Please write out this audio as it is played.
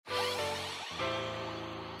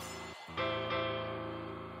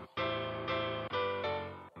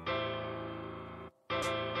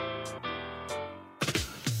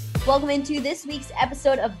Welcome into this week's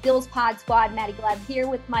episode of Bills Pod Squad. Maddie Glab here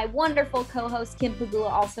with my wonderful co-host, Kim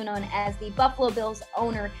Pegula, also known as the Buffalo Bills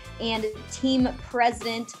owner and team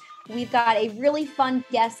president. We've got a really fun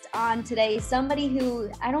guest on today, somebody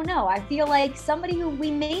who, I feel like somebody who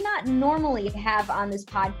we may not normally have on this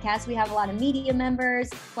podcast. We have a lot of media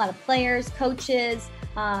members, a lot of players, coaches,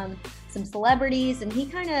 some celebrities, and he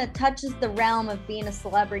kind of touches the realm of being a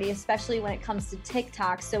celebrity, especially when it comes to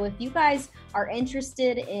TikTok. So if you guys are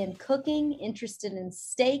interested in cooking, interested in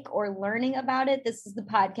steak, or learning about it, this is the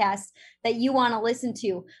podcast that you want to listen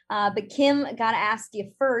to. But Kim, got to ask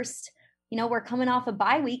you first, we're coming off a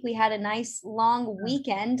bye week. We had a nice long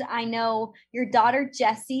weekend. I know your daughter,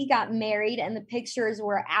 Jessie, got married and the pictures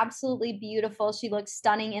were absolutely beautiful. She looked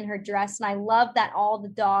stunning in her dress. And I love that all the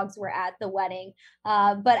dogs were at the wedding.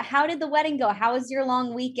 But how did the wedding go? How was your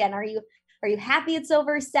long weekend? Are you happy it's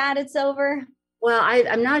over? Sad it's over? Well,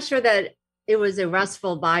 I'm not sure that it was a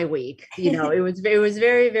restful bye week. It was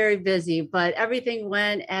very, very busy, but everything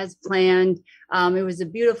went as planned. It was a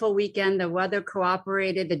beautiful weekend. The weather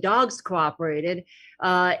cooperated, the dogs cooperated,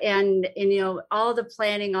 and all the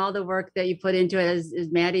planning, all the work that you put into it,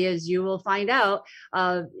 as Maddie, as you will find out,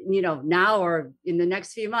 now or in the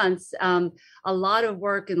next few months, a lot of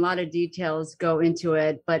work and a lot of details go into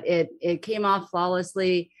it. But it came off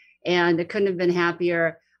flawlessly, and I couldn't have been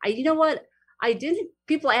happier.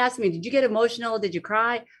 People ask me, did you get emotional? Did you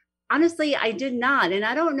cry? Honestly, I did not. And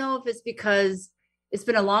I don't know if it's because it's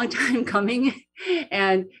been a long time coming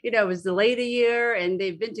and, it was delayed a year and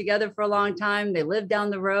they've been together for a long time. They live down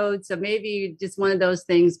the road. So maybe just one of those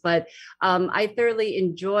things, but I thoroughly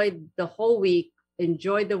enjoyed the whole week,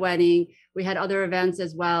 enjoyed the wedding. We had other events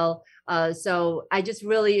as well. So I just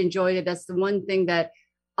really enjoyed it. That's the one thing that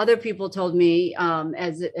other people told me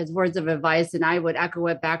as words of advice, and I would echo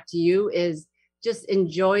it back to you, is just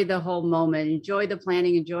enjoy the whole moment, enjoy the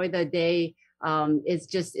planning, enjoy the day.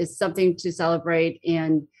 It's something to celebrate,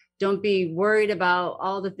 and don't be worried about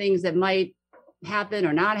all the things that might happen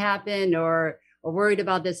or not happen, or worried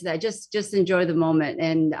about this, that. Just enjoy the moment.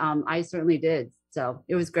 And I certainly did. So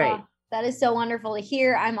it was great. That is so wonderful to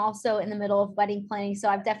hear. I'm also in the middle of wedding planning. So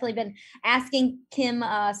I've definitely been asking Kim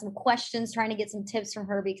some questions, trying to get some tips from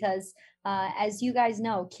her because as you guys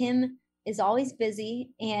know, Kim is always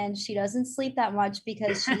busy and she doesn't sleep that much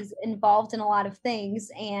because she's involved in a lot of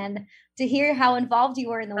things. And to hear how involved you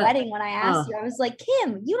were in the wedding, when I asked you, I was like,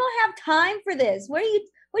 Kim, you don't have time for this. What are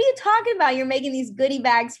you talking about? You're making these goodie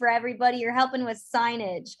bags for everybody. You're helping with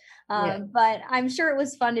signage. But I'm sure it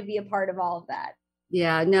was fun to be a part of all of that.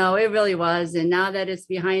 Yeah, no, it really was. And now that it's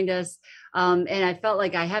behind us, and I felt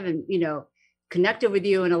like I haven't, connected with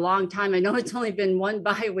you in a long time. I know it's only been one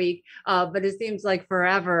bye week, but it seems like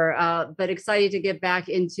forever. But excited to get back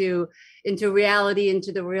into reality,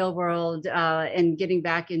 into the real world, and getting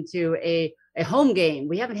back into a home game.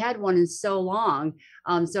 We haven't had one in so long.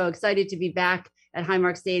 So excited to be back at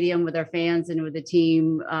Highmark Stadium with our fans and with the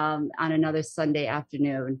team on another Sunday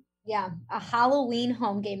afternoon. Yeah, a Halloween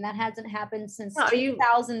home game that hasn't happened since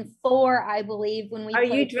 2004, I believe, when we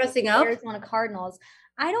played you dressing up? Arizona Cardinals.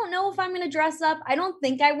 I don't know if I'm going to dress up. I don't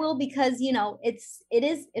think I will because,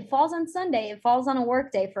 it falls on Sunday. It falls on a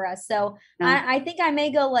work day for us. So I think I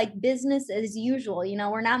may go like business as usual.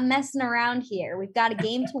 We're not messing around here. We've got a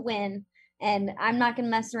game to win and I'm not going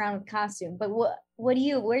to mess around with costume. But where do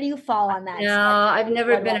you fall on that? No, I've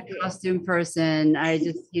never been a costume person. I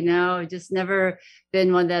just never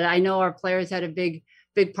been one. That I know our players had a big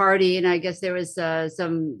party, and I guess there was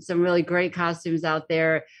some really great costumes out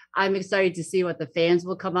there. I'm excited to see what the fans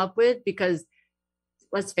will come up with, because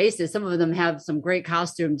let's face it, some of them have some great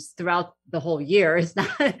costumes throughout the whole year. It's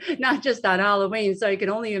not just on Halloween. So I can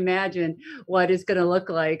only imagine what it's going to look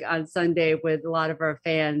like on Sunday with a lot of our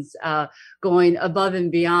fans going above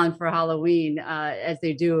and beyond for Halloween as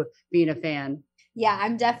they do being a fan. Yeah,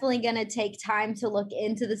 I'm definitely going to take time to look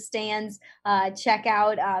into the stands, check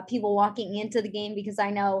out people walking into the game, because I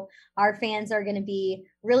know our fans are going to be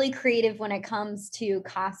really creative when it comes to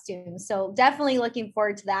costumes. So definitely looking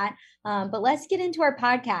forward to that. But let's get into our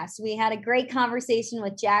podcast. We had a great conversation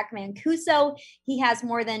with Jack Mancuso. He has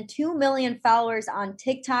more than 2 million followers on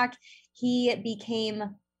TikTok. He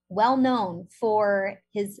became well known for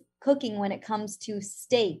his cooking when it comes to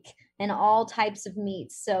steak and all types of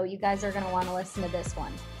meats. So you guys are going to want to listen to this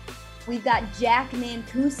one. We've got Jack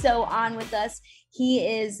Mancuso on with us. He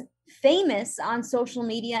is famous on social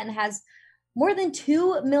media and has more than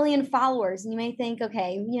 2 million followers. And you may think,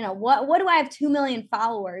 okay, what do I have 2 million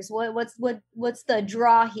followers? What's the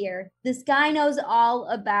draw here? This guy knows all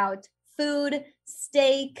about food,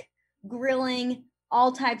 steak, grilling,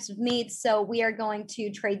 all types of meats. So we are going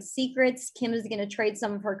to trade secrets. Kim is going to trade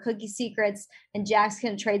some of her cookie secrets, and Jack's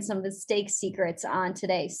going to trade some of his steak secrets on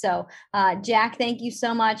today. So Jack, thank you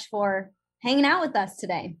so much for hanging out with us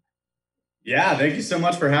today. Yeah, thank you so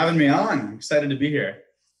much for having me on. I'm excited to be here.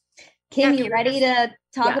 Kim, you ready to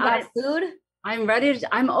talk about food?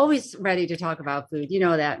 I'm always ready to talk about food. You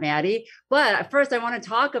know that, Maddie. But first I want to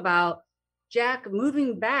talk about Jack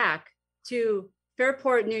moving back to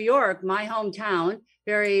Fairport, New York, my hometown,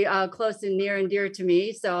 very close and near and dear to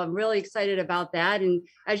me. So I'm really excited about that. And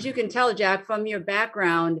as you can tell, Jack, from your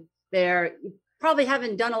background there, you probably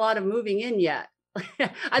haven't done a lot of moving in yet.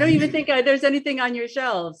 I don't even think there's anything on your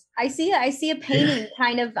shelves. I see a painting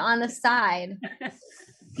kind of on the side.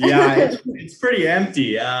 Yeah, it's pretty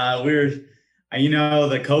empty. The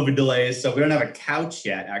COVID delays, so we don't have a couch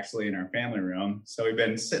yet actually in our family room. So we've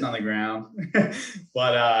been sitting on the ground.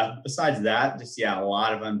 But besides that, just, a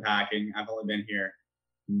lot of unpacking. I've only been here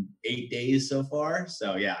 8 days so far.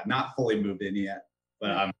 So not fully moved in yet,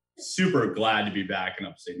 but I'm super glad to be back in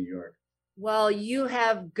upstate New York. Well, you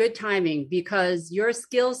have good timing because your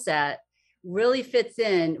skill set really fits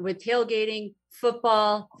in with tailgating,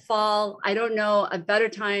 football, fall. I don't know a better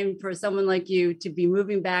time for someone like you to be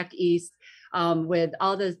moving back east with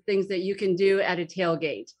all the things that you can do at a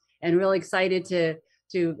tailgate, and really excited to,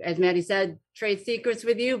 as Maddie said, trade secrets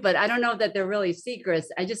with you. But I don't know that they're really secrets.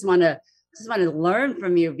 I just want to learn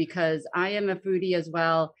from you because I am a foodie as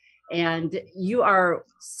well. And you are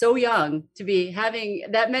so young to be having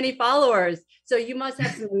that many followers. So you must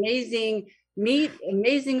have some amazing meat,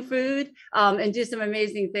 amazing food, and do some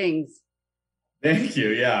amazing things. Thank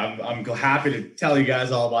you. Yeah, I'm happy to tell you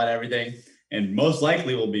guys all about everything. And most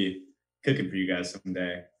likely we'll be cooking for you guys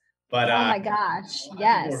someday. But oh my gosh,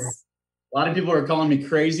 yes. A lot of people are calling me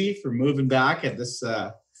crazy for moving back at this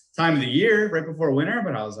time of the year, right before winter.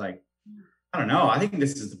 But I was like, I don't know. I think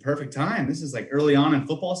this is the perfect time. This is like early on in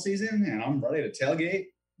football season, and I'm ready to tailgate.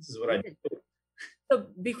 This is what I do. So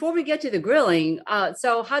before we get to the grilling,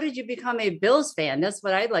 so how did you become a Bills fan? That's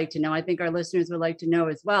what I'd like to know. I think our listeners would like to know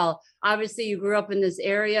as well. Obviously, you grew up in this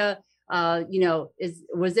area.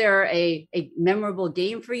 Was there a memorable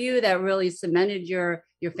game for you that really cemented your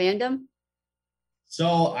fandom?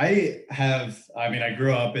 So I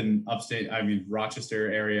grew up in upstate,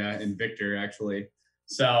 Rochester area in Victor, actually.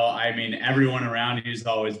 So, everyone around here is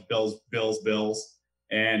always Bills, Bills, Bills.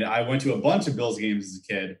 And I went to a bunch of Bills games as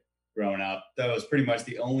a kid growing up. That was pretty much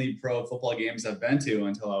the only pro football games I've been to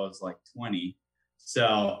until I was like 20.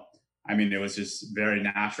 So, it was just very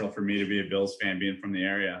natural for me to be a Bills fan being from the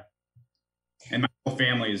area. And my whole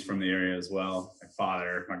family is from the area as well. My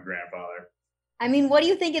father, my grandfather. What do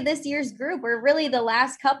you think of this year's group, or really the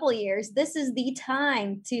last couple of years? This is the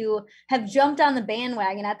time to have jumped on the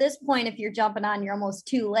bandwagon. At this point, if you're jumping on, you're almost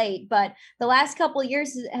too late. But the last couple of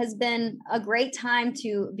years has been a great time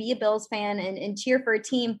to be a Bills fan and cheer for a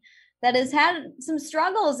team that has had some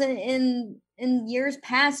struggles in years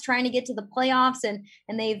past trying to get to the playoffs, and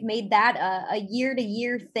they've made that a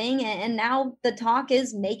year-to-year thing. And now the talk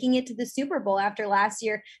is making it to the Super Bowl. After last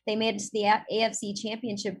year, they made it to the AFC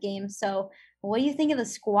Championship game. So what do you think of the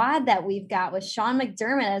squad that we've got with Sean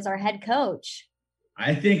McDermott as our head coach?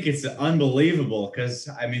 I think it's unbelievable because,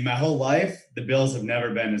 my whole life, the Bills have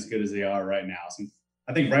never been as good as they are right now. So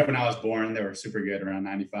I think right when I was born, they were super good around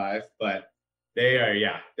 95, but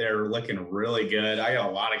they're looking really good. I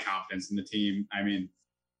got a lot of confidence in the team.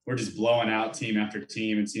 We're just blowing out team after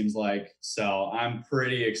team, it seems like. So I'm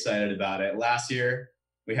pretty excited about it. Last year,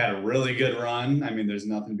 we had a really good run. There's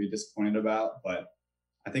nothing to be disappointed about, but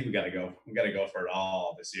I think we got to go. We got to go for it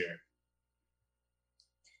all this year.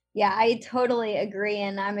 Yeah, I totally agree.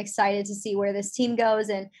 And I'm excited to see where this team goes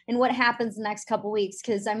and what happens the next couple of weeks.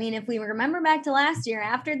 Because, if we remember back to last year,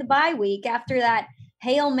 after the bye week, after that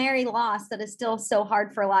Hail Mary loss that is still so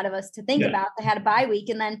hard for a lot of us to think about, they had a bye week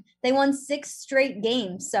and then they won 6 straight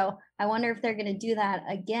games. So I wonder if they're going to do that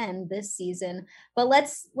again this season. But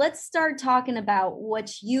let's start talking about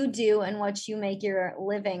what you do and what you make your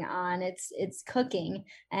living on. It's cooking,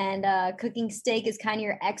 and cooking steak is kind of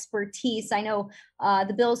your expertise. I know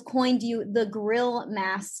the Bills coined you the grill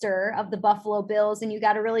master of the Buffalo Bills, and you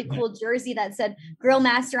got a really cool jersey that said grill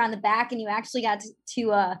master on the back, and you actually got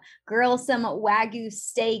to grill some Wagyu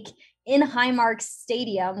steak in Highmark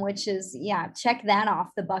Stadium, which is, check that off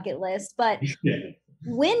the bucket list. But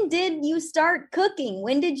when did you start cooking?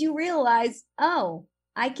 When did you realize, oh,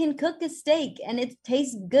 I can cook a steak and it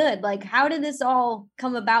tastes good? Like, how did this all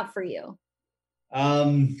come about for you?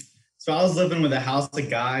 So I was living with a house of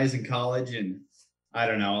guys in college, and I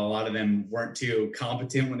don't know, a lot of them weren't too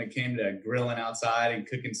competent when it came to grilling outside and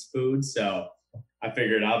cooking food. So I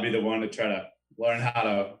figured I'll be the one to try to learn how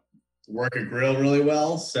to work a grill really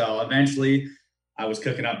well. So eventually I was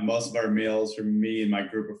cooking up most of our meals for me and my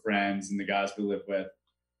group of friends and the guys we live with.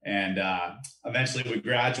 And eventually we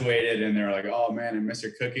graduated and they were like, oh man, I miss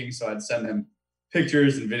your cooking. So I'd send them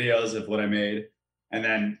pictures and videos of what I made. And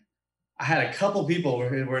then I had a couple people,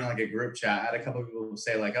 we're in like a group chat. I had a couple people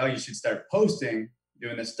say like, oh, you should start posting,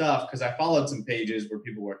 doing this stuff. Cause I followed some pages where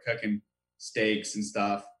people were cooking steaks and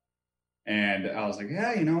stuff. And I was like,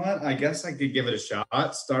 yeah, you know what? I guess I could give it a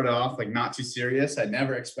shot. Start off like not too serious. I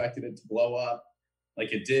never expected it to blow up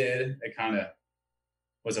like it did. It kind of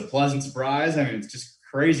was a pleasant surprise. I mean, it's just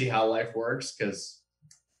crazy how life works because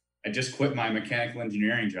I just quit my mechanical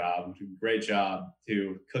engineering job, which was a great job,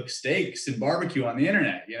 to cook steaks and barbecue on the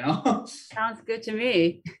internet, you know? Sounds good to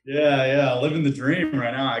me. Yeah. Living the dream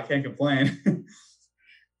right now. I can't complain.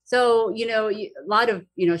 So, a lot of,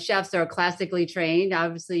 chefs are classically trained.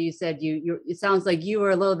 Obviously, you said it sounds like you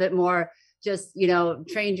were a little bit more just,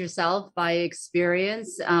 trained yourself by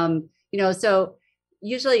experience. So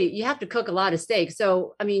usually you have to cook a lot of steak.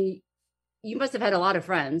 So, I mean, you must have had a lot of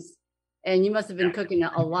friends and you must have been cooking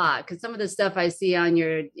a lot because some of the stuff I see on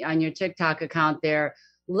your TikTok account there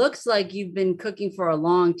looks like you've been cooking for a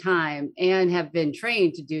long time and have been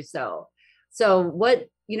trained to do so. So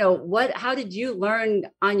how did you learn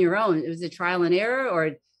on your own? Was it trial and error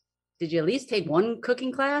or did you at least take one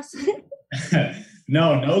cooking class?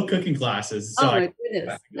 No cooking classes. So my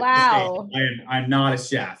goodness. Wow. I'm not a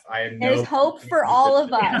chef. There's hope for all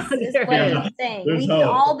of us, is what I'm saying. We can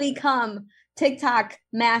all become TikTok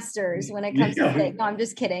masters when it comes to steak. No, I'm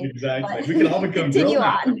just kidding. Exactly. We can all become continue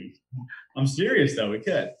on. I'm serious though, we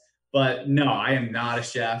could. But no, I am not a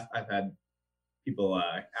chef. I've had people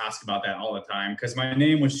ask about that all the time because my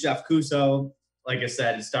name was Chef Kuso. Like I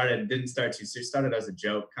said, it started as a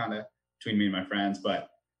joke kind of between me and my friends. But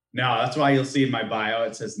no, that's why you'll see in my bio,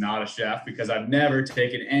 it says not a chef because I've never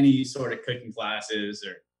taken any sort of cooking classes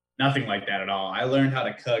or nothing like that at all. I learned how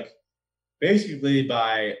to cook basically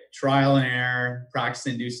by trial and error,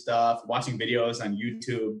 practicing new stuff, watching videos on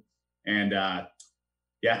YouTube and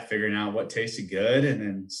figuring out what tasted good and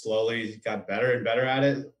then slowly got better and better at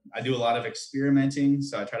it. I do a lot of experimenting,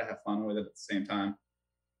 so I try to have fun with it at the same time.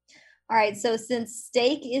 All right, so since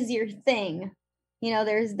steak is your thing,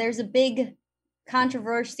 there's a big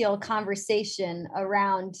controversial conversation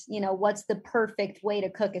around, what's the perfect way to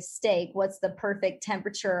cook a steak? What's the perfect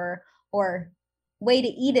temperature or way to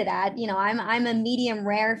eat it at? I'm a medium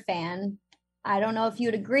rare fan. I don't know if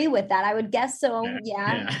you'd agree with that. I would guess so.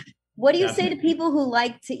 Yeah. What do you say to people who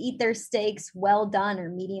like to eat their steaks well done or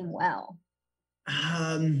medium well?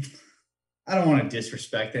 I don't want to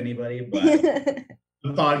disrespect anybody, but the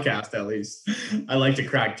podcast, at least, I like to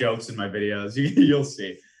crack jokes in my videos. You'll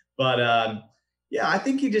see. But I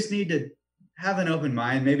think you just need to have an open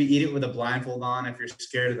mind. Maybe eat it with a blindfold on if you're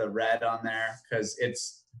scared of the red on there, because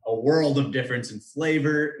it's a world of difference in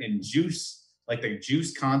flavor, in juice, like the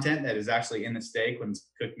juice content that is actually in the steak when it's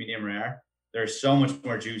cooked medium rare. There's so much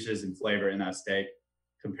more juices and flavor in that steak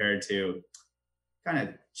compared to kind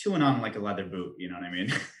of chewing on like a leather boot. You know what I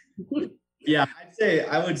mean?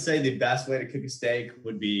 I would say the best way to cook a steak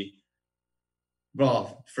would be,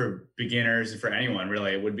 well, for beginners and for anyone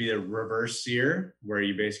really, it would be a reverse sear where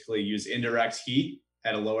you basically use indirect heat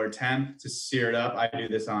at a lower temp to sear it up. I do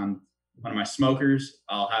this on one of my smokers.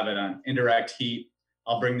 I'll have it on indirect heat.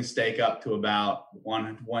 I'll bring the steak up to about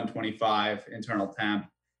 125 internal temp.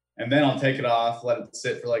 And then I'll take it off, let it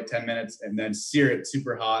sit for like 10 minutes, and then sear it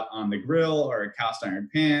super hot on the grill or a cast iron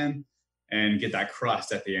pan and get that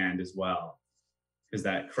crust at the end as well. Because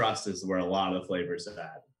that crust is where a lot of the flavors are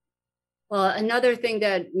at. Well, another thing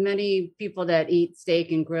that many people that eat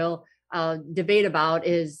steak and grill debate about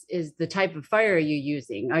is the type of fire you're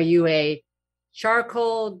using. Are you a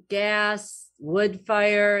charcoal, gas, wood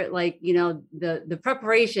fire? Like, the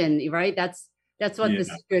preparation, right? That's what the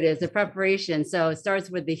secret is, the preparation. So it starts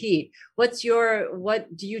with the heat. What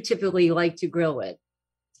do you typically like to grill with?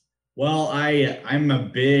 Well, I'm a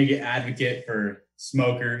big advocate for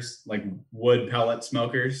smokers, like wood pellet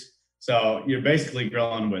smokers. So you're basically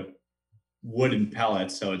grilling with wooden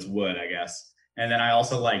pellets. So it's wood, I guess. And then I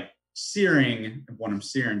also like searing when I'm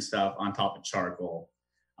searing stuff on top of charcoal.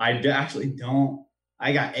 I got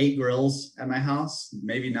 8 grills at my house,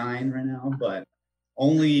 maybe 9 right now, but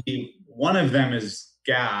only one of them is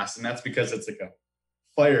gas, and that's because it's like a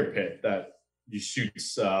fire pit that you shoot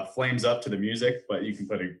flames up to the music, but you can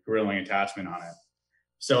put a grilling attachment on it.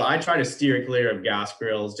 So I try to steer clear of gas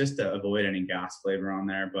grills just to avoid any gas flavor on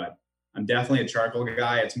there, but I'm definitely a charcoal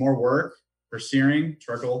guy. It's more work for searing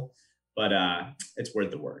charcoal, but it's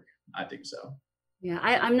worth the work. I think so. Yeah,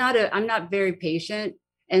 I'm not very patient.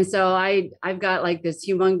 And so I've got like this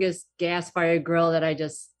humongous gas fired grill that I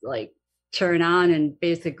just like turn on and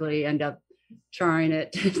basically end up charring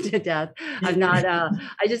it to death. I'm not,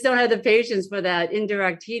 I just don't have the patience for that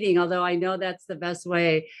indirect heating, although I know that's the best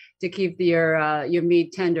way to keep your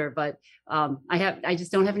meat tender. But I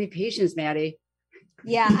just don't have any patience, Maddie.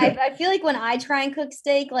 Yeah, I feel like when I try and cook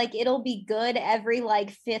steak, like it'll be good every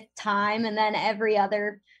like fifth time. And then every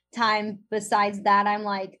other time besides that, I'm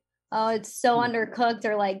like, oh, it's so undercooked,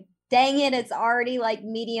 or like, dang it, it's already like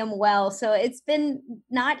medium well. So it's been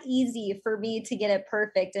not easy for me to get it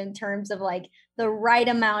perfect in terms of like the right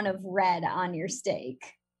amount of red on your steak.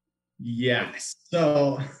 Yes.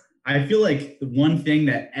 So I feel like the one thing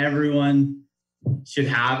that everyone should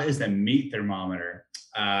have is the meat thermometer.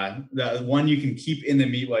 The one you can keep in the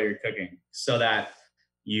meat while you're cooking so that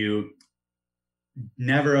you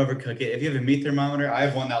never overcook it. If you have a meat thermometer, I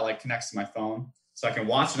have one that like connects to my phone, so I can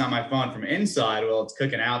watch it on my phone from inside while it's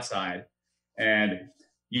cooking outside. And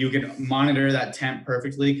you can monitor that temp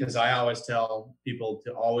perfectly, because I always tell people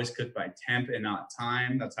to always cook by temp and not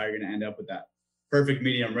time. That's how you're going to end up with that perfect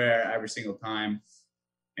medium rare every single time.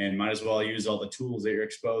 And might as well use all the tools at your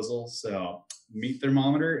disposal. So meat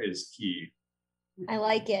thermometer is key. I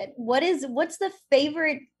like it. What's the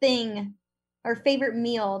favorite thing or favorite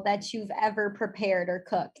meal that you've ever prepared or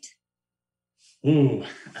cooked? Ooh,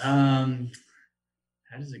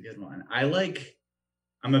 that is a good one.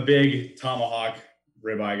 I'm a big tomahawk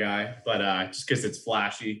ribeye guy, but just because it's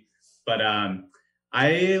flashy. But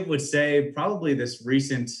I would say probably this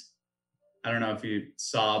recent, I don't know if you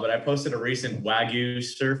saw, but I posted a recent Wagyu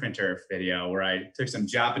surf and turf video where I took some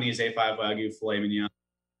Japanese A5 Wagyu filet mignon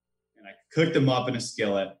and I cooked them up in a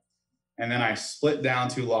skillet. And then I split down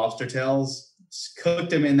 2 lobster tails, cooked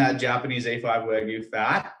them in that Japanese A5 Wagyu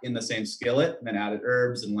fat in the same skillet, and then added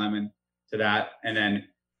herbs and lemon to that. And then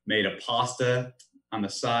made a pasta on the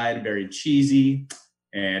side, very cheesy.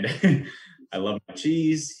 And I love my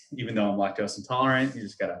cheese, even though I'm lactose intolerant. You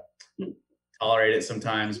just gotta tolerate it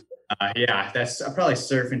sometimes. Yeah, that's probably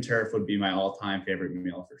surf and turf would be my all-time favorite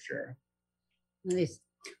meal for sure. Nice.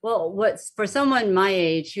 Well, what's for someone my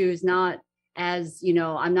age who's not as,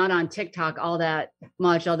 I'm not on TikTok all that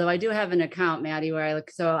much, although I do have an account, Maddie, where I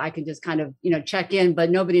look, so I can just kind of, check in, but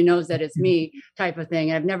nobody knows that it's me type of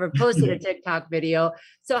thing. I've never posted a TikTok video.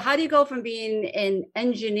 So how do you go from being an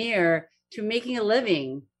engineer to making a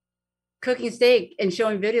living cooking steak and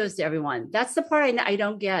showing videos to everyone? That's the part I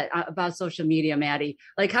don't get about social media, Maddie.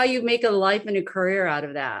 Like how you make a life and a career out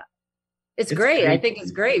of that. It's great. Crazy. I think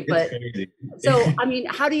it's great. But so, I mean,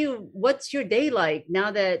 what's your day like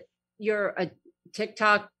now that you're a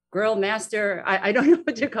TikTok grill master? I don't know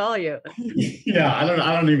what to call you. Yeah,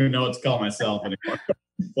 I don't even know what to call myself anymore.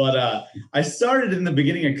 But I started in the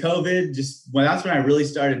beginning of COVID. That's when I really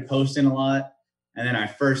started posting a lot. And then I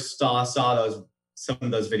first saw some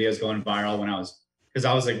of those videos going viral because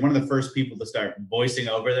I was like one of the first people to start voicing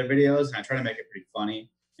over their videos, and I try to make it pretty funny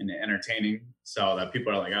and entertaining so that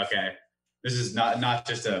people are like, okay, this is not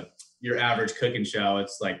just your average cooking show.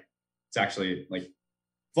 It's actually like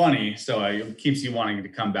funny, so it keeps you wanting to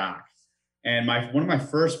come back. And one of my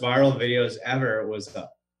first viral videos ever was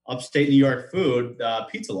upstate New York food,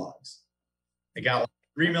 pizza logs. It got like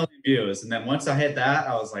 3 million views, and then once I hit that,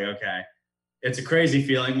 I was like, okay. It's a crazy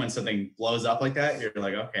feeling when something blows up like that. You're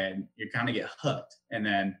like, okay, you kind of get hooked. And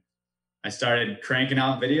then I started cranking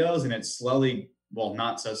out videos, and it slowly, well,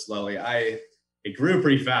 not so slowly. It grew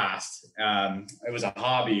pretty fast. It was a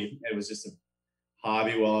hobby. It was just a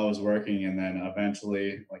hobby while I was working. And then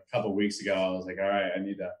eventually, like a couple of weeks ago, I was like, all right, I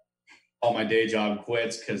need to all my day job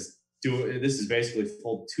quits, because this is basically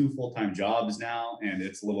 2 full-time jobs now, and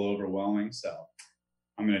it's a little overwhelming. So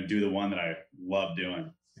I'm going to do the one that I love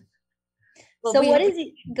doing. Well, so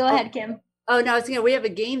go ahead, Kim. Oh, no, we have a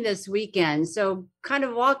game this weekend. So kind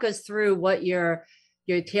of walk us through what your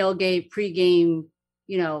tailgate pregame,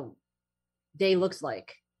 day looks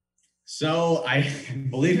like. So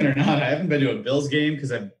believe it or not, I haven't been to a Bills game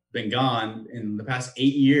because I've been gone in the past 8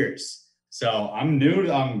 years. So I'm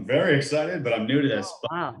very excited, but I'm new to this. Oh,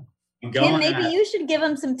 wow. Kim, maybe you should give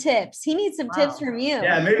him some tips. He needs some tips from you.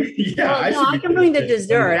 Yeah, maybe. Yeah, I can bring the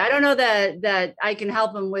dessert. I don't know that I can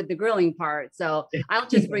help him with the grilling part, so I'll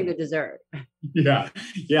just bring the dessert.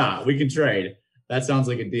 Yeah, we can trade. That sounds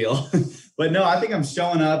like a deal. But no, I think I'm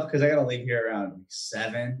showing up because I got to leave here around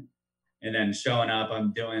 7, and then showing up.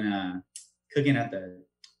 I'm doing cooking at the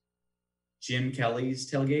Jim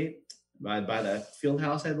Kelly's tailgate by the field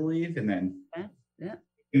house, I believe, and then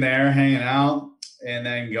there hanging out. And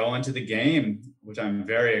then going to the game, which I'm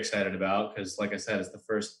very excited about because, like I said, it's the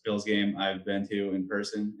first Bills game I've been to in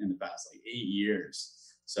person in the past 8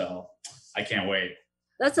 years. So I can't wait.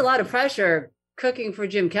 That's a lot of pressure cooking for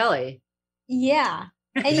Jim Kelly. Yeah.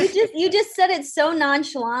 And you just said it so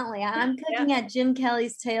nonchalantly. I'm cooking at Jim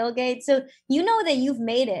Kelly's tailgate. So you know that you've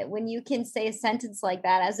made it when you can say a sentence like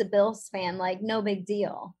that as a Bills fan, like no big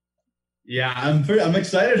deal. Yeah, I'm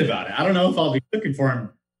excited about it. I don't know if I'll be cooking for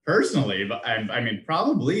him personally, but I mean,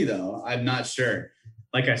 probably though. I'm not sure.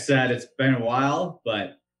 Like I said, it's been a while,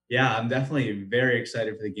 but yeah, I'm definitely very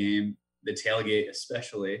excited for the game, the tailgate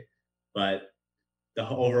especially. But the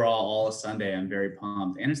overall all of Sunday, I'm very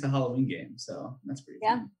pumped, and it's the Halloween game, so that's pretty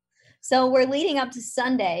fun. So we're leading up to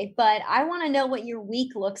Sunday, but I want to know what your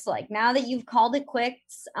week looks like now that you've called it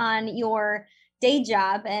quits on your day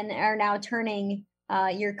job and are now turning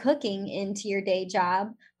your cooking into your day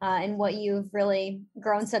job, and what you've really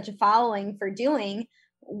grown such a following for doing.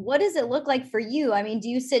 What does it look like for you? I mean, do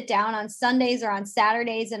you sit down on Sundays or on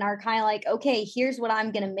Saturdays and are kind of like, okay, here's what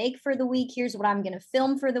I'm going to make for the week. Here's what I'm going to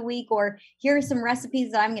film for the week. Or here are some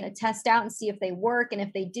recipes that I'm going to test out and see if they work. And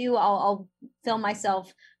if they do, I'll film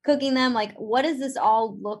myself cooking them. Like, what does this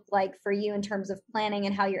all look like for you in terms of planning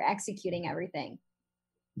and how you're executing everything?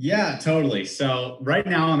 Yeah, totally. So right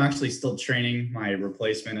now I'm actually still training my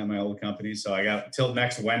replacement at my old company. So I got till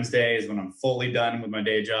next Wednesday is when I'm fully done with my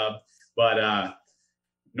day job. But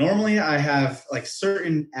normally I have like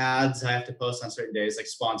certain ads I have to post on certain days, like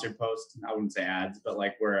sponsored posts. I wouldn't say ads, but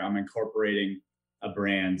like where I'm incorporating a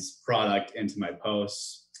brand's product into my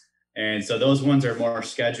posts. And so those ones are more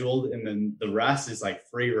scheduled. And then the rest is like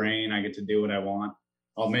free reign. I get to do what I want.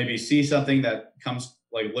 I'll maybe see something that comes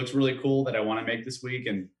like looks really cool that I want to make this week.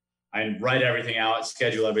 And I write everything out,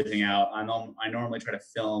 schedule everything out. I normally try to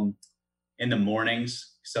film in the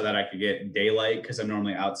mornings so that I could get daylight because I'm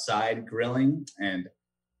normally outside grilling. And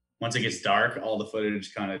once it gets dark, all the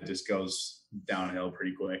footage kind of just goes downhill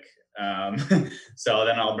pretty quick. So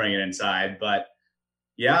then I'll bring it inside. But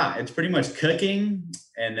yeah, it's pretty much cooking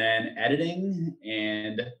and then editing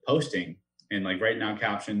and posting and like writing down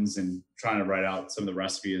captions and trying to write out some of the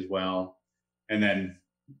recipe as well. And then,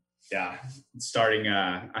 yeah,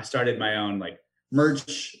 I started my own like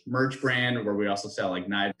merch brand where we also sell like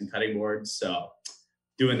knives and cutting boards. So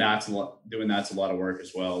doing that's a lot of work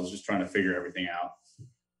as well. Is just trying to figure everything out.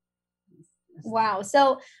 Wow.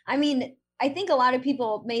 So, I mean, I think a lot of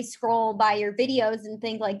people may scroll by your videos and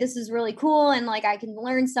think like, this is really cool. And like, I can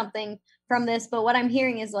learn something from this. But what I'm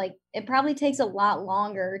hearing is like, it probably takes a lot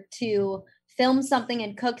longer to film something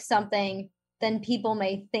and cook something than people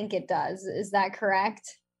may think it does. Is that correct?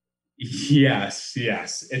 Yes.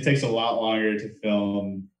 It takes a lot longer to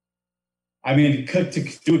film. I mean,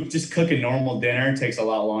 just cook a normal dinner takes a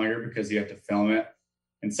lot longer because you have to film it.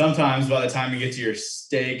 And sometimes by the time you get to your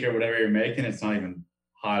steak or whatever you're making, it's not even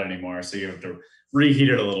hot anymore. So you have to reheat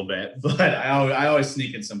it a little bit. But I always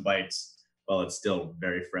sneak in some bites while it's still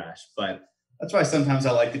very fresh. But that's why sometimes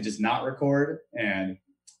I like to just not record and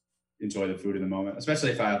enjoy the food in the moment,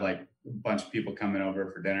 especially if I have like a bunch of people coming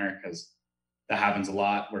over for dinner, because that happens a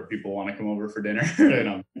lot where people want to come over for dinner.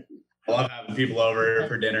 I love having people over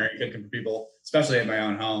for dinner and cooking for people, especially at my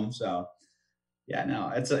own home. So yeah,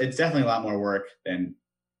 no, it's definitely a lot more work than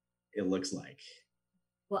it looks like.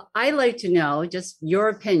 Well, I'd like to know just your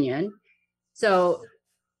opinion. So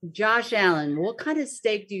Josh Allen, what kind of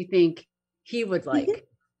steak do you think he would like?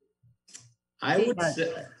 I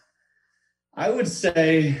would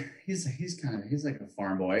say he's like a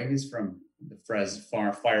farm boy. He's from the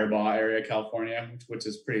Firebaugh area, California, which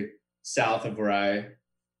is pretty south of where I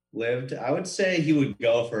lived. I would say he would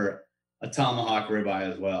go for a tomahawk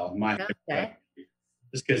ribeye as well.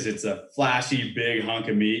 Just because it's a flashy, big hunk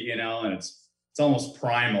of meat, and it's almost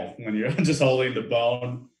primal when you're just holding the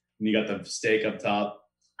bone and you got the steak up top.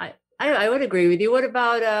 I would agree with you. What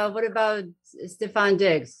about Stefon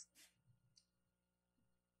Diggs?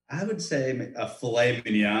 I would say a filet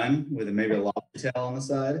mignon with maybe a lobster tail on the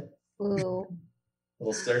side. Ooh.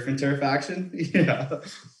 Little surf and turf action. Yeah.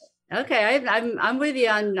 Okay, I'm with you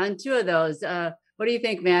on two of those. What do you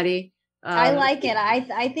think, Maddie? I like it.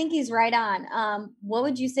 I think he's right on. What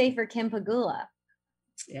would you say for Kim Pegula?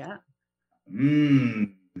 Yeah.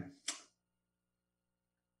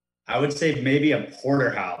 I would say maybe a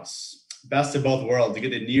porterhouse. Best of both worlds. You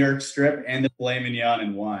get the New York strip and the filet mignon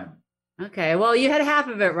in one. Okay. Well, you had half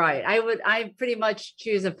of it right. I pretty much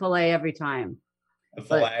choose a filet every time. A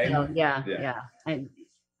filet? But, yeah.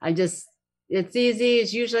 I just, it's easy.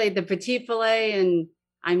 It's usually the petite filet and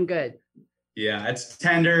I'm good. Yeah, it's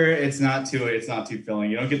tender. It's not too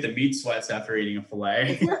filling. You don't get the meat sweats after eating a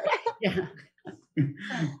filet. Yeah.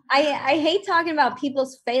 I hate talking about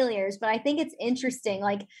people's failures, but I think it's interesting.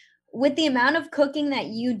 Like with the amount of cooking that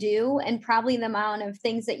you do and probably the amount of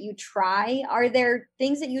things that you try, are there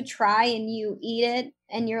things that you try and you eat it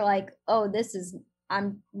and you're like, oh,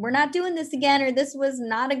 we're not doing this again, or this was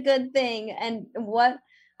not a good thing? And what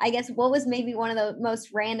was maybe one of the most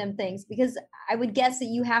random things? Because I would guess that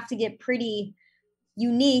you have to get pretty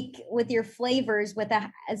unique with your flavors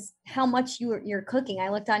as how much you're cooking. I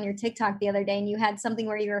looked on your TikTok the other day and you had something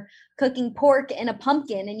where you were cooking pork in a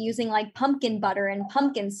pumpkin and using like pumpkin butter and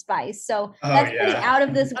pumpkin spice. So that's pretty out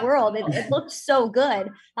of this world. It looked so good.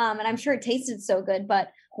 And I'm sure it tasted so good,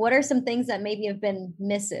 but what are some things that maybe have been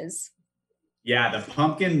misses? Yeah, the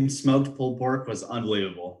pumpkin smoked pulled pork was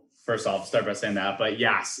unbelievable. First off, start by saying that. But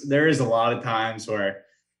yes, there is a lot of times where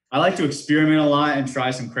I like to experiment a lot and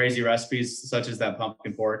try some crazy recipes, such as that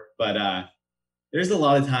pumpkin pork. But there's a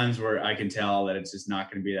lot of times where I can tell that it's just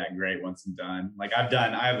not going to be that great once I'm done. Like I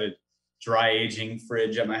have a dry aging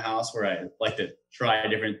fridge at my house where I like to try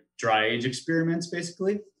different dry age experiments,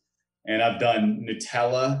 basically. And I've done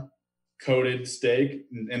Nutella coated steak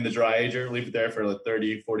in the dry ager, leave it there for like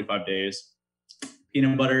 30, 45 days.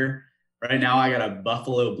 Peanut butter. Right now I got a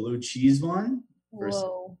buffalo blue cheese one.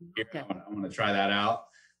 Whoa. Okay. I'm going to try that out.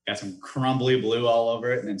 Got some crumbly blue all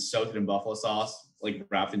over it and then soaked it in buffalo sauce, like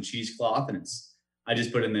wrapped in cheesecloth. And I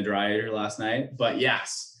just put it in the dryer last night. But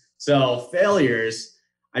yes, so failures.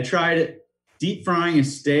 I tried deep frying a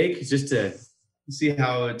steak just to see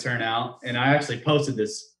how it would turn out. And I actually posted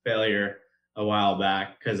this failure a while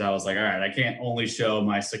back because I was like, all right, I can't only show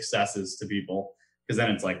my successes to people because then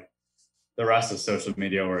it's like the rest of social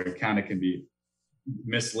media where it kind of can be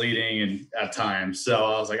misleading and at times. So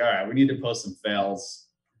I was like, all right, we need to post some fails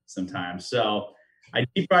sometimes. So I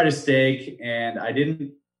deep fried a steak and I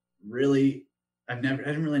didn't really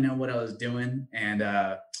know what I was doing. And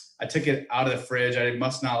I took it out of the fridge. I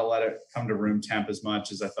must not have let it come to room temp as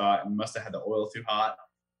much as I thought, and must have had the oil too hot.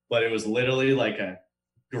 But it was literally like a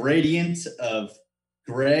gradient of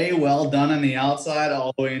gray, well done on the outside,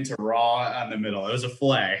 all the way into raw on the middle. It was a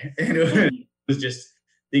filet. And it was just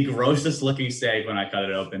the grossest looking steak when I cut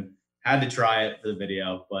it open. Had to try it for the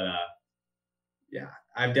video, but yeah,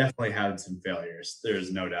 I've definitely had some failures.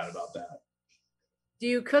 There's no doubt about that. Do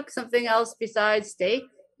you cook something else besides steak?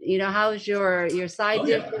 You know, how's your side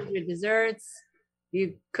dishes, your desserts?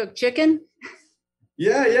 You cook chicken?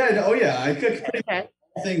 Yeah. Oh yeah, I cook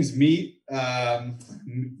all things meat,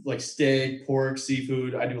 like steak, pork,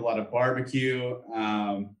 seafood. I do a lot of barbecue,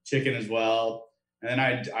 chicken as well. And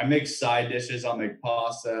then I make side dishes. I'll make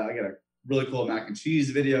pasta. I got a really cool mac and cheese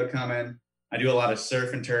video coming. I do a lot of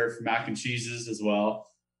surf and turf mac and cheeses as well.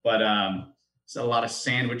 But so a lot of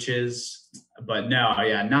sandwiches. But no,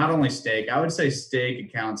 yeah, not only steak. I would say steak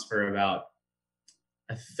accounts for about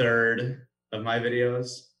a third of my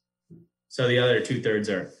videos. So the other 2/3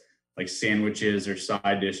 are like sandwiches or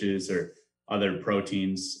side dishes or other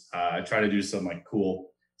proteins. I try to do some like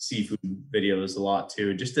cool seafood videos a lot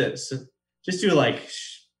too, just to like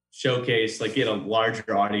showcase, like get a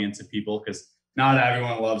larger audience of people, because not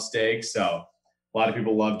everyone loves steak. So a lot of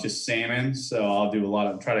people love just salmon. So I'll do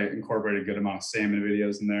try to incorporate a good amount of salmon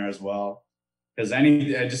videos in there as well. Because I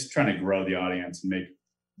just trying to grow the audience and make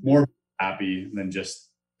more happy than just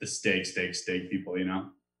the steak people, you know?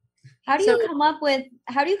 How do you come up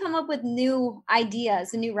with new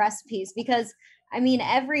ideas and new recipes? Because I mean,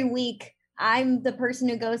 every week I'm the person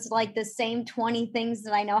who goes to like the same 20 things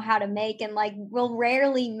that I know how to make, and like will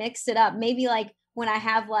rarely mix it up. Maybe like when I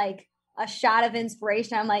have like a shot of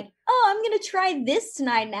inspiration, I'm like, oh, I'm going to try this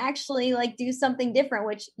tonight and actually like do something different,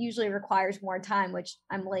 which usually requires more time, which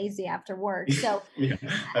I'm lazy after work. So yeah,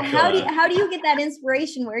 how do you get that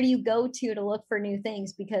inspiration? Where do you go to look for new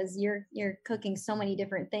things? Because you're cooking so many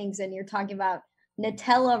different things, and you're talking about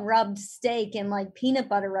Nutella rubbed steak and like peanut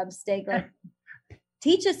butter rubbed steak. Like,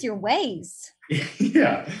 teach us your ways.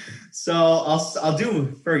 Yeah. So I'll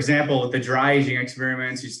do, for example, with the dry aging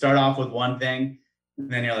experiments, you start off with one thing, and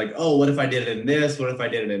then you're like, oh, what if I did it in this? What if I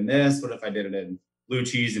did it in this? What if I did it in blue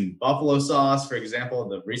cheese and buffalo sauce, for example,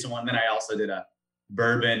 the recent one. Then I also did a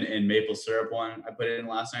bourbon and maple syrup one I put it in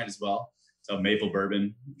last night as well. So maple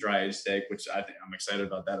bourbon dry aged steak, which I think I'm excited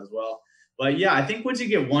about that as well. But yeah, I think once you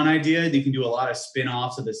get one idea, you can do a lot of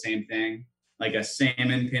spin-offs of the same thing, like a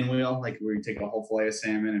salmon pinwheel, like where you take a whole fillet of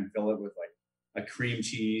salmon and fill it with like a cream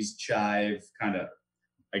cheese, chive, kind of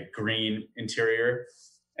like green interior.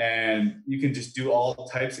 And you can just do all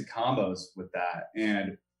types of combos with that.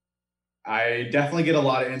 And I definitely get a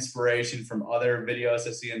lot of inspiration from other videos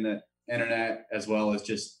I see in the internet, as well as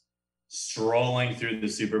just strolling through the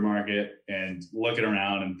supermarket and looking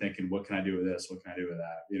around and thinking, what can I do with this? What can I do with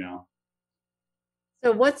that? You know?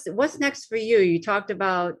 So what's next for you? You talked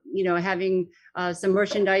about, having some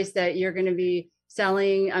merchandise that you're going to be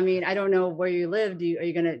selling. I mean, I don't know where you live. Do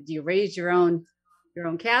you raise your own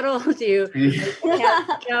cattle? Do you,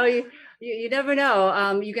 you never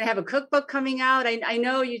know. You can have a cookbook coming out. I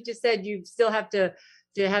know you just said you still have to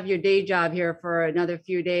have your day job here for another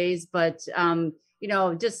few days, but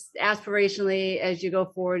just aspirationally as you go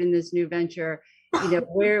forward in this new venture,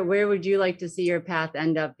 where would you like to see your path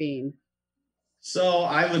end up being? So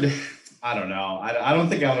I don't know. I don't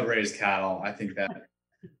think I would raise cattle. I think that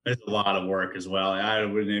there's a lot of work as well. I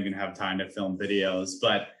wouldn't even have time to film videos,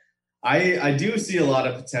 but I do see a lot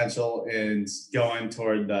of potential in going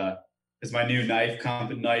toward is my new knife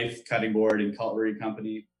cutting board and cutlery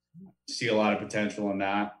company. See a lot of potential in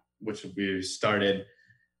that, which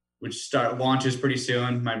launches pretty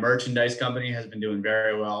soon. My merchandise company has been doing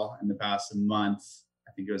very well in the past month.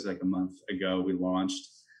 I think it was like a month ago we launched.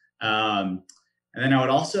 And then I would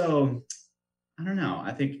also, I don't know,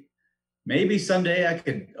 I think maybe someday I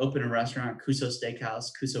could open a restaurant, Cuso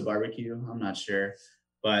Steakhouse, Cuso Barbecue. I'm not sure,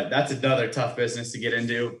 but that's another tough business to get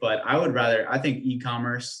into. But I think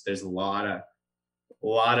e-commerce, there's a lot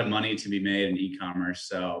of money to be made in e-commerce.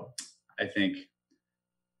 So I think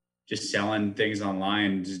just selling things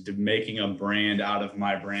online, just making a brand out of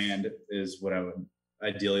my brand is what I would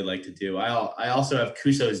ideally like to do. I also have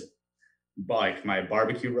Cuso's, like my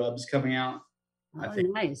barbecue rubs coming out. Oh, I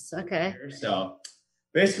think nice. Okay. So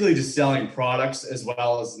basically just selling products as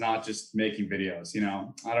well as not just making videos.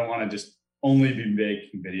 I don't want to just only be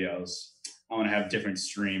making videos. I want to have different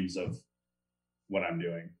streams of what I'm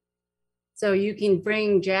doing. So you can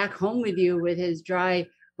bring Jack home with you with his dry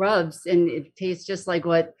rubs and it tastes just like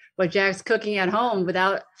what Jack's cooking at home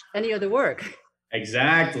without any other work.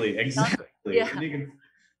 Exactly. Yeah.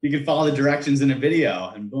 You can follow the directions in a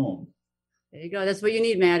video and boom. There you go. That's what you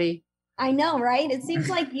need, Maddie. I know, right? It seems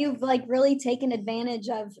like you've really taken advantage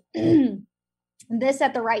of this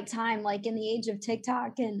at the right time, like in the age of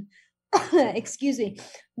TikTok and excuse me,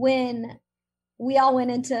 when we all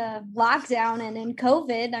went into lockdown and in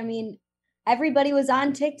COVID, I mean, everybody was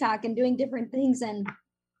on TikTok and doing different things. And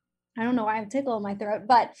I don't know why I have a tickle in my throat,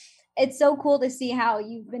 but it's so cool to see how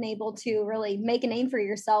you've been able to really make a name for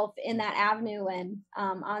yourself in that avenue and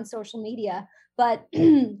on social media. But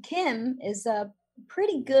Kim is a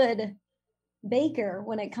pretty good baker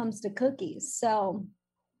when it comes to cookies. So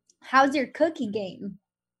how's your cookie game?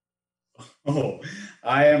 Oh,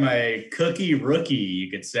 I am a cookie rookie,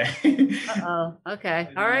 you could say. Uh-oh. Okay.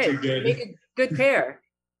 All right. Make a good pair.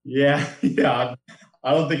 Yeah. I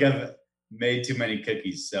don't think I've made too many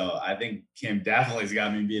cookies, so I think Kim definitely has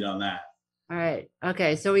got me beat on that. All right.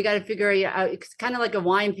 Okay. So we got to figure out, it's kind of like a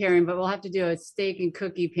wine pairing, but we'll have to do a steak and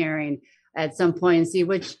cookie pairing at some point and see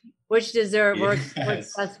which dessert works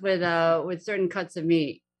best with certain cuts of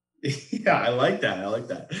meat. Yeah, I like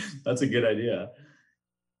that. That's a good idea.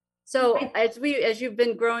 So as you've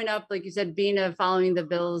been growing up, like you said, following the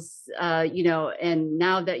Bills, and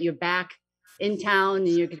now that you're back in town and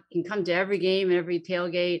you can come to every game and every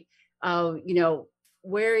tailgate,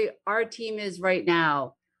 where our team is right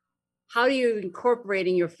now, how are you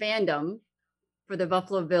incorporating your fandom for the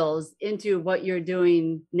Buffalo Bills into what you're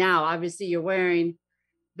doing now? Obviously, you're wearing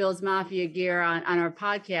Bills Mafia gear on our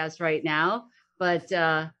podcast right now, but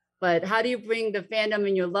how do you bring the fandom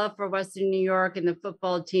and your love for Western New York and the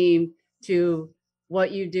football team to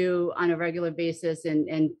what you do on a regular basis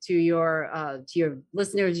and to your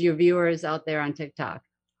listeners, your viewers out there on TikTok?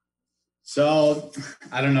 So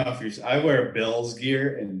I don't know if I wear Bills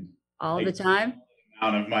gear and all the time.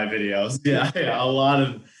 Out of my videos, yeah, a lot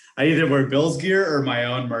of. I either wear Bills gear or my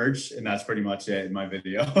own merch, and that's pretty much it in my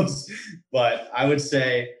videos. But I would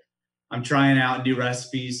say I'm trying out new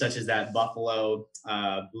recipes such as that buffalo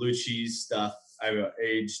blue cheese stuff. I have an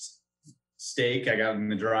aged steak. I got it in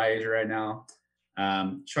the dry age right now.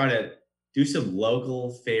 Try to do some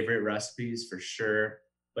local favorite recipes for sure.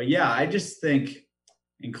 But yeah, I just think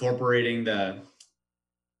incorporating the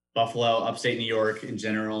Buffalo, upstate New York in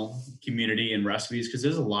general, community and recipes, because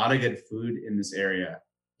there's a lot of good food in this area.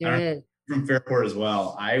 From Fairport as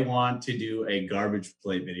well. I want to do a garbage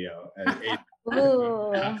plate video.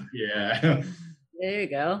 Yeah. There you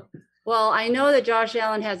go. Well, I know that Josh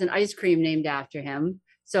Allen has an ice cream named after him.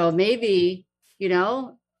 So maybe,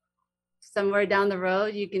 somewhere down the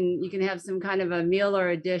road, you can have some kind of a meal or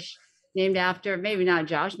a dish named after, maybe not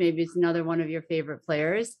Josh, maybe it's another one of your favorite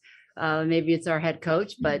players. Maybe it's our head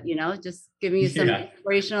coach, but just giving you some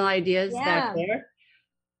inspirational ideas back there.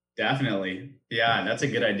 Definitely. Yeah, that's a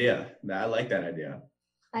good idea. I like that idea.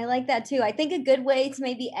 I like that too. I think a good way to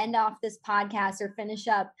maybe end off this podcast or finish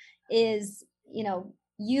up is,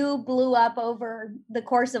 you blew up over the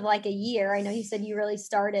course of like a year. I know you said you really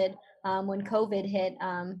started when COVID hit.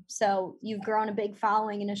 So you've grown a big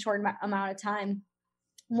following in a short amount of time.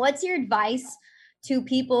 What's your advice to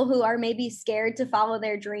people who are maybe scared to follow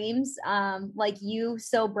their dreams, like you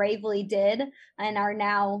so bravely did, and are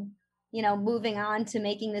now, moving on to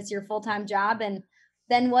making this your full-time job? And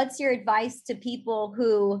then what's your advice to people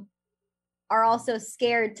who are also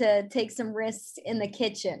scared to take some risks in the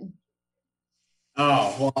kitchen?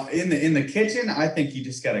 Oh, well, in the kitchen, I think you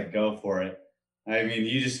just got to go for it. I mean,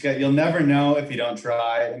 you'll never know if you don't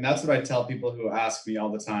try. And that's what I tell people who ask me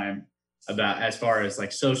all the time about, as far as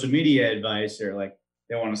like social media advice, or like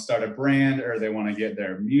they want to start a brand, or they want to get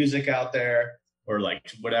their music out there, or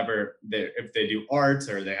like whatever, if they do arts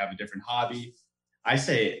or they have a different hobby. I'd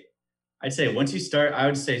say once you start, I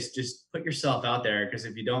would say just put yourself out there, because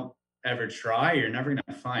if you don't ever try, you're never going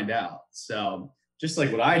to find out. So just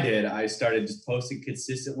like what I did, I started just posting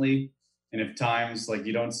consistently. And if times like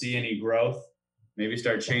you don't see any growth, maybe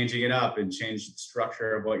start changing it up and change the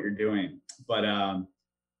structure of what you're doing. But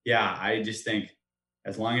yeah, I just think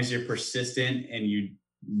as long as you're persistent and you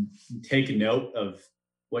take note of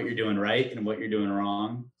what you're doing right and what you're doing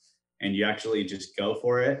wrong, and you actually just go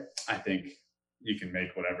for it, I think you can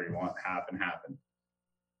make whatever you want happen.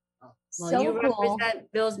 Well, So you cool.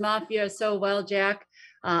 represent Bills Mafia so well, Jack,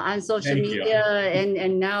 on social Thank you. media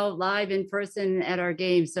and now live in person at our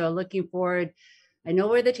game. So looking forward. I know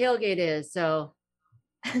where the tailgate is, so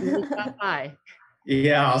stop by.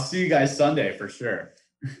 Yeah, I'll see you guys Sunday for sure.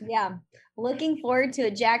 Yeah. Looking forward to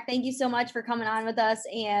it. Jack, thank you so much for coming on with us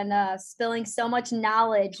and spilling so much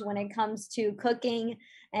knowledge when it comes to cooking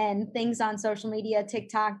and things on social media.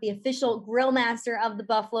 TikTok, the official grill master of the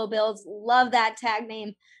Buffalo Bills. Love that tag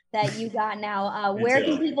name that you got now. Where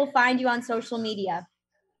can people find you on social media?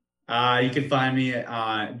 You can find me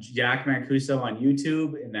Jack Mancuso on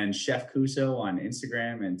YouTube, and then Chef Cuso on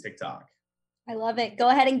Instagram and TikTok. I love it. Go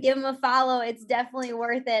ahead and give him a follow. It's definitely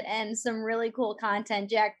worth it, and some really cool content.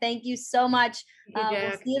 Jack, thank you so much. We'll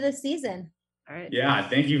see you this season. All right. Yeah,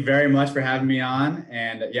 thank you very much for having me on.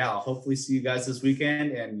 And yeah, I'll hopefully see you guys this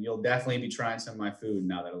weekend, and you'll definitely be trying some of my food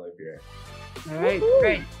now that I live here. All right,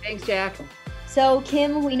 great. Thanks, Jack. So,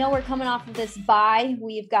 Kim, we know we're coming off of this bye.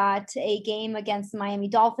 We've got a game against the Miami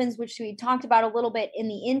Dolphins, which we talked about a little bit in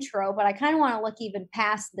the intro, but I kind of want to look even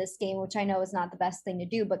past this game, which I know is not the best thing to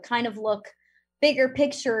do, but kind of look bigger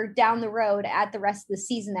picture down the road at the rest of the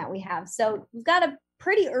season that we have. So we've got a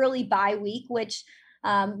pretty early bye week, which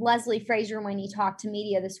Leslie Frazier, when he talked to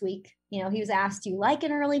media this week, he was asked, do you like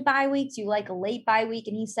an early bye week? Do you like a late bye week?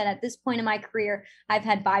 And he said, at this point in my career, I've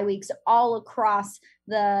had bye weeks all across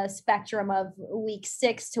the spectrum of week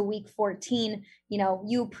 6 to week 14.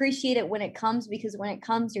 You appreciate it when it comes, because when it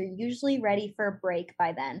comes, you're usually ready for a break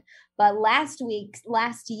by then. But last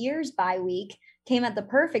year's bye week came at the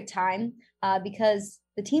perfect time because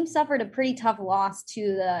the team suffered a pretty tough loss to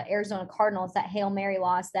the Arizona Cardinals, that Hail Mary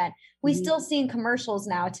loss that we still see in commercials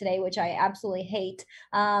now today, which I absolutely hate.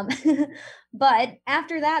 But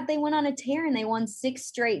after that, they went on a tear and they won 6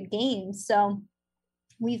 straight games. So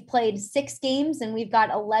we've played 6 games and we've got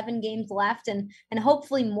 11 games left, and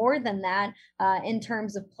hopefully more than that in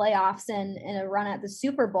terms of playoffs and a run at the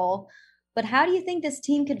Super Bowl. But how do you think this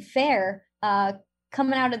team could fare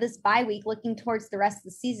coming out of this bye week, looking towards the rest of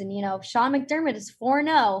the season? Sean McDermott is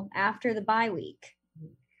 4-0 after the bye week.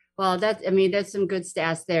 Well, that's some good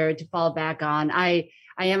stats there to fall back on. I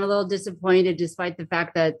am a little disappointed, despite the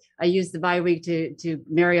fact that I used the bye week to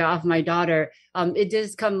marry off my daughter. It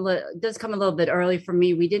does come a little bit early for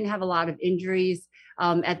me. We didn't have a lot of injuries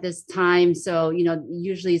at this time. So,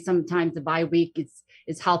 usually sometimes the bye week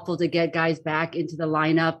it's helpful to get guys back into the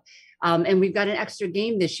lineup. And we've got an extra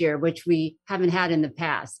game this year, which we haven't had in the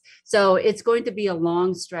past. So it's going to be a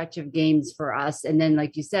long stretch of games for us. And then,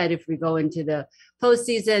 like you said, if we go into the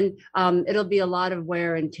postseason, it'll be a lot of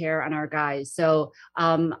wear and tear on our guys. So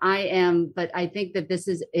but I think that this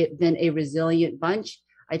has been a resilient bunch.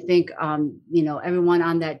 I think, everyone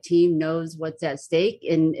on that team knows what's at stake,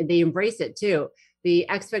 and they embrace it too. The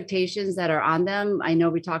expectations that are on them, I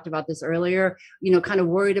know we talked about this earlier, kind of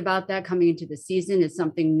worried about that coming into the season. Is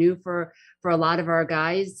something new for a lot of our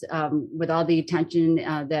guys, with all the attention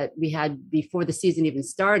that we had before the season even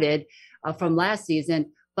started from last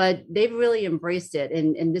season. But they've really embraced it.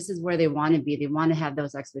 And this is where they want to be. They want to have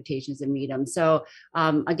those expectations and meet them. So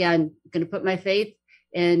again, going to put my faith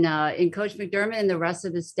in Coach McDermott and the rest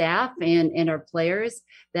of the staff and our players,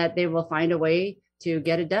 that they will find a way to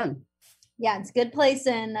get it done. Yeah, it's a good place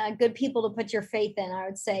and good people to put your faith in, I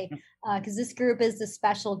would say, because this group is a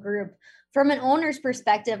special group. from an owner's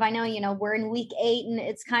perspective, I know, we're in week 8 and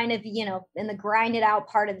it's kind of, in the grind it out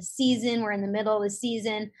part of the season. We're in the middle of the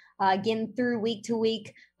season, getting through week to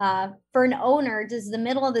week. For an owner, does the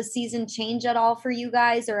middle of the season change at all for you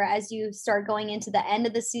guys? Or as you start going into the end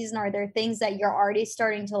of the season, are there things that you're already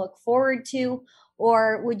starting to look forward to?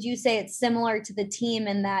 Or would you say it's similar to the team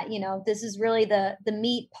in that, this is really the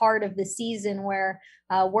meat part of the season where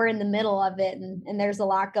we're in the middle of it and there's a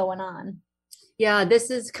lot going on? Yeah, this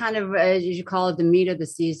is kind of, as you call it, the meat of the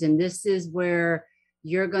season. This is where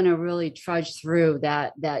you're going to really trudge through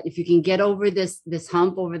that if you can get over this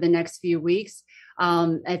hump over the next few weeks.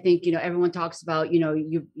 I think, everyone talks about,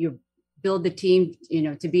 you build the team,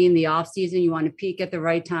 to be in the off season. You want to peak at the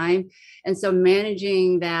right time. And so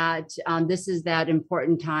managing that, this is that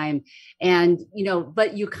important time. And,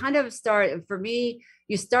 but you kind of start, for me,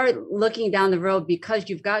 you start looking down the road because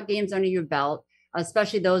you've got games under your belt,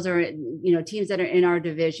 especially those are, teams that are in our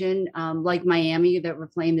division, like Miami that we're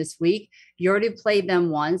playing this week. You already played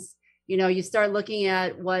them once. You start looking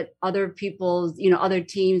at what other people's, other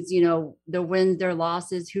teams, their wins, their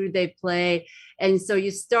losses, who they play. And so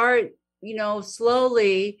you start,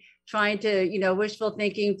 slowly trying to, wishful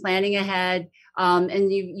thinking, planning ahead.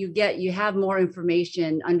 And you have more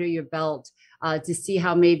information under your belt to see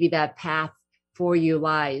how maybe that path for you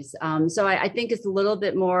lies. So I think it's a little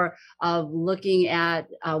bit more of looking at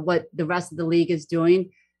what the rest of the league is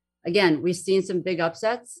doing. Again, we've seen some big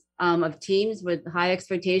upsets of teams with high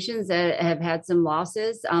expectations that have had some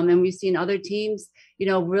losses. And we've seen other teams,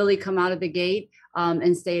 really come out of the gate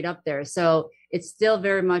and stayed up there. So it's still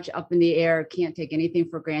very much up in the air. Can't take anything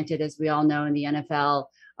for granted, as we all know in the NFL.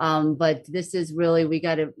 But this is really, we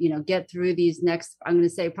got to, get through these next, I'm going to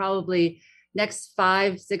say probably next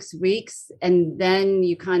 5-6 weeks. And then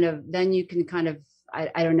you can kind of,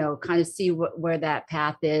 I don't know, kind of see where that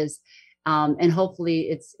path is. And hopefully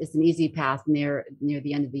it's an easy path near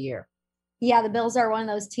the end of the year. Yeah, the Bills are one of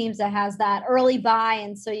those teams that has that early bye.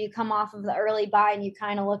 And so you come off of the early bye and you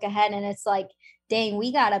kind of look ahead and it's like, dang,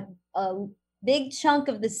 we got a big chunk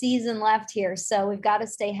of the season left here. So we've got to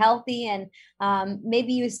stay healthy and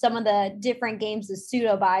maybe use some of the different games as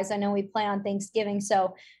pseudo buys. I know we play on Thanksgiving,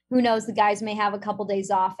 so who knows, the guys may have a couple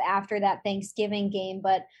days off after that Thanksgiving game,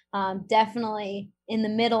 but definitely in the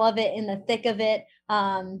middle of it, in the thick of it,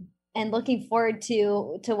 and looking forward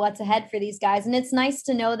to what's ahead for these guys. And it's nice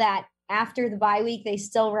to know that after the bye week, they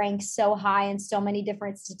still rank so high in so many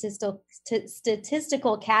different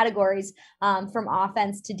statistical categories, from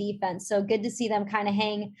offense to defense. So good to see them kind of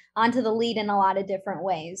hang onto the lead in a lot of different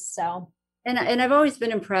ways. So, and I've always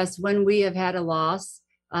been impressed when we have had a loss,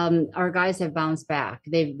 our guys have bounced back.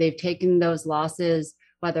 They've taken those losses,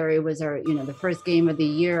 whether it was the first game of the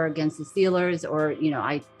year against the Steelers, or,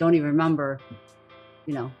 I don't even remember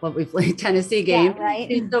what we played, Tennessee game. Yeah,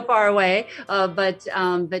 right. It's so far away. But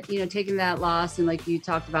taking that loss, and like you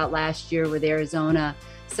talked about last year with Arizona.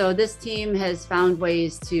 So this team has found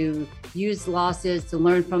ways to use losses, to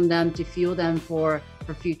learn from them, to fuel them for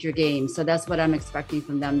future games. So that's what I'm expecting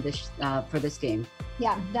from them for this game.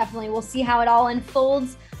 Yeah, definitely. We'll see how it all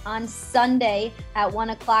unfolds on Sunday at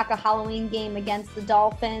 1:00, a Halloween game against the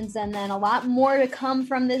Dolphins. And then a lot more to come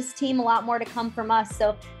from this team, a lot more to come from us.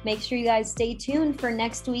 So make sure you guys stay tuned for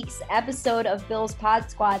next week's episode of Bills Pod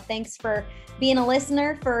Squad. Thanks for being a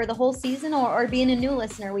listener for the whole season or being a new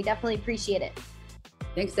listener. We definitely appreciate it.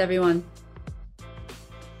 Thanks, everyone.